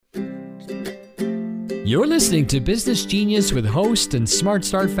You're listening to Business Genius with host and Smart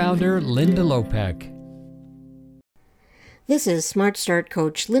Start founder Linda Lopek. This is Smart Start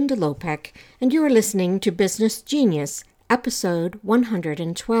coach Linda Lopek, and you are listening to Business Genius, episode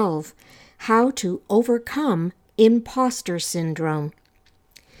 112, How to Overcome Imposter Syndrome.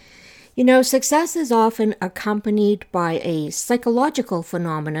 You know, success is often accompanied by a psychological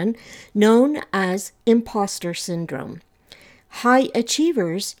phenomenon known as imposter syndrome. High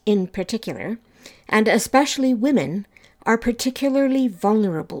achievers in particular, and especially women, are particularly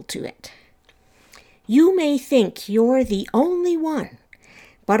vulnerable to it. You may think you're the only one,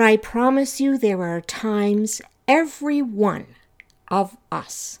 but I promise you there are times every one of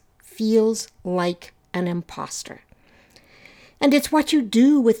us feels like an imposter. And it's what you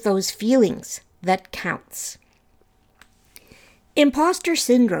do with those feelings that counts. Imposter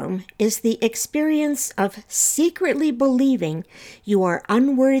syndrome is the experience of secretly believing you are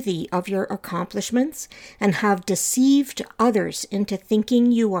unworthy of your accomplishments and have deceived others into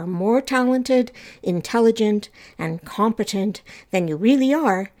thinking you are more talented, intelligent, and competent than you really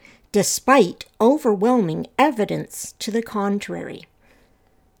are, despite overwhelming evidence to the contrary.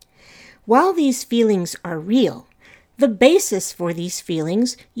 While these feelings are real, the basis for these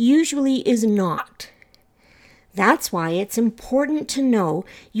feelings usually is not. That's why it's important to know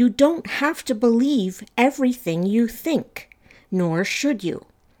you don't have to believe everything you think, nor should you.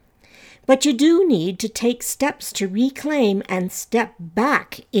 But you do need to take steps to reclaim and step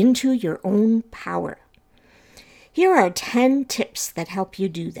back into your own power. Here are 10 tips that help you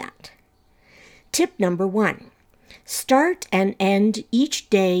do that. Tip number 1. Start and end each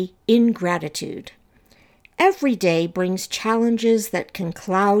day in gratitude. Every day brings challenges that can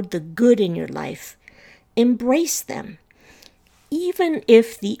cloud the good in your life. Embrace them, even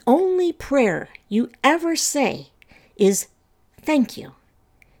if the only prayer you ever say is thank you.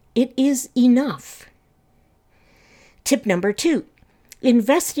 It is enough. Tip number 2,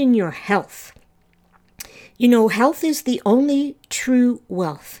 invest in your health. You know, health is the only true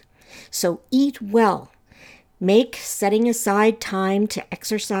wealth, so eat well. Make setting aside time to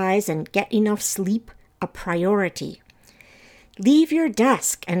exercise and get enough sleep a priority. Leave your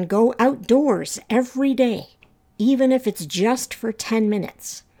desk and go outdoors every day, even if it's just for 10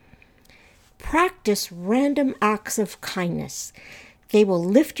 minutes. Practice random acts of kindness. They will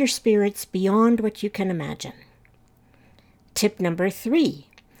lift your spirits beyond what you can imagine. Tip number 3,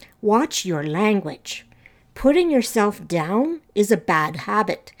 watch your language. Putting yourself down is a bad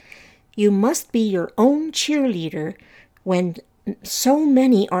habit. You must be your own cheerleader when so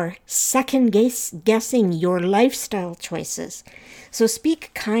many are second-guessing your lifestyle choices. So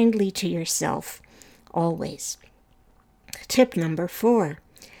speak kindly to yourself, always. Tip number 4,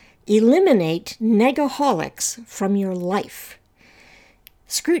 eliminate negaholics from your life.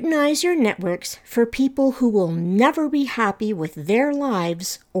 Scrutinize your networks for people who will never be happy with their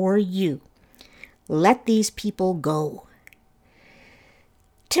lives or you. Let these people go.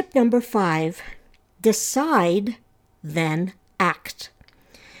 Tip number 5, decide, then act.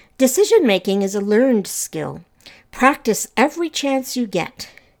 Decision-making is a learned skill. Practice every chance you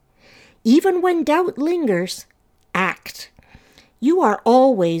get. Even when doubt lingers, act. You are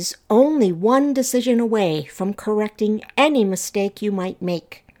always only one decision away from correcting any mistake you might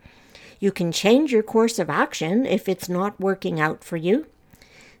make. You can change your course of action if it's not working out for you.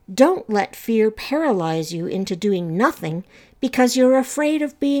 Don't let fear paralyze you into doing nothing because you're afraid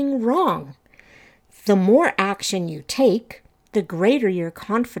of being wrong. The more action you take, the greater your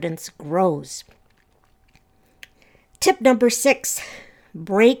confidence grows. Tip number 6,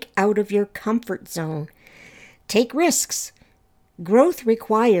 break out of your comfort zone. Take risks. Growth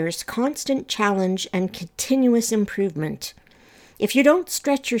requires constant challenge and continuous improvement. If you don't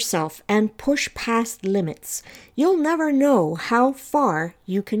stretch yourself and push past limits, you'll never know how far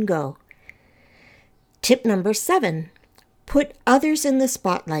you can go. Tip number 7, put others in the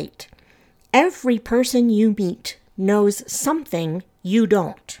spotlight. Every person you meet knows something you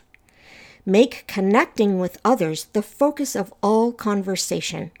don't. Make connecting with others the focus of all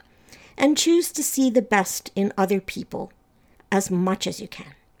conversation, and choose to see the best in other people as much as you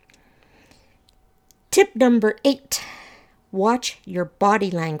can. Tip number 8, watch your body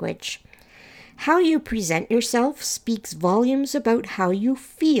language. How you present yourself speaks volumes about how you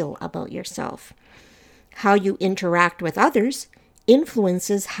feel about yourself. How you interact with others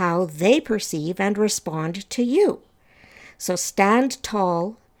influences how they perceive and respond to you. So stand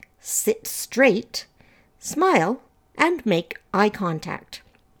tall, sit straight, smile, and make eye contact.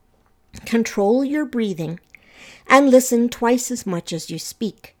 Control your breathing and listen twice as much as you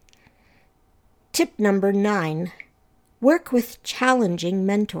speak. Tip number 9, work with challenging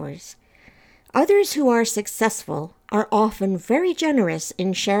mentors. Others who are successful are often very generous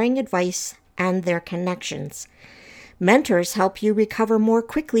in sharing advice and their connections. Mentors help you recover more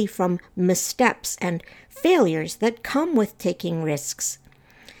quickly from missteps and failures that come with taking risks.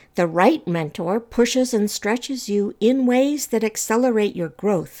 The right mentor pushes and stretches you in ways that accelerate your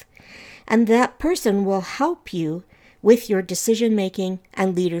growth, and that person will help you with your decision-making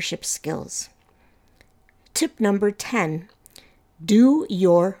and leadership skills. Tip number 10, do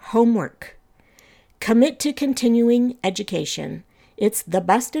your homework. Commit to continuing education. It's the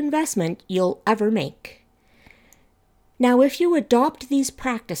best investment you'll ever make. Now, if you adopt these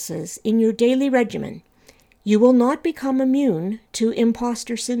practices in your daily regimen, you will not become immune to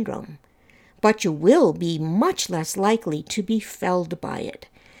imposter syndrome, but you will be much less likely to be felled by it.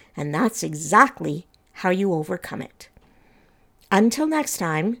 And that's exactly how you overcome it. Until next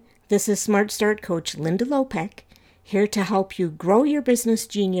time, this is Smart Start Coach Linda Lopek, here to help you grow your business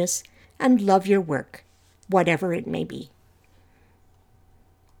genius and love your work, whatever it may be.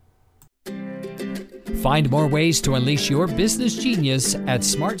 Find more ways to unleash your business genius at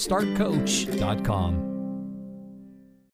smartstartcoach.com.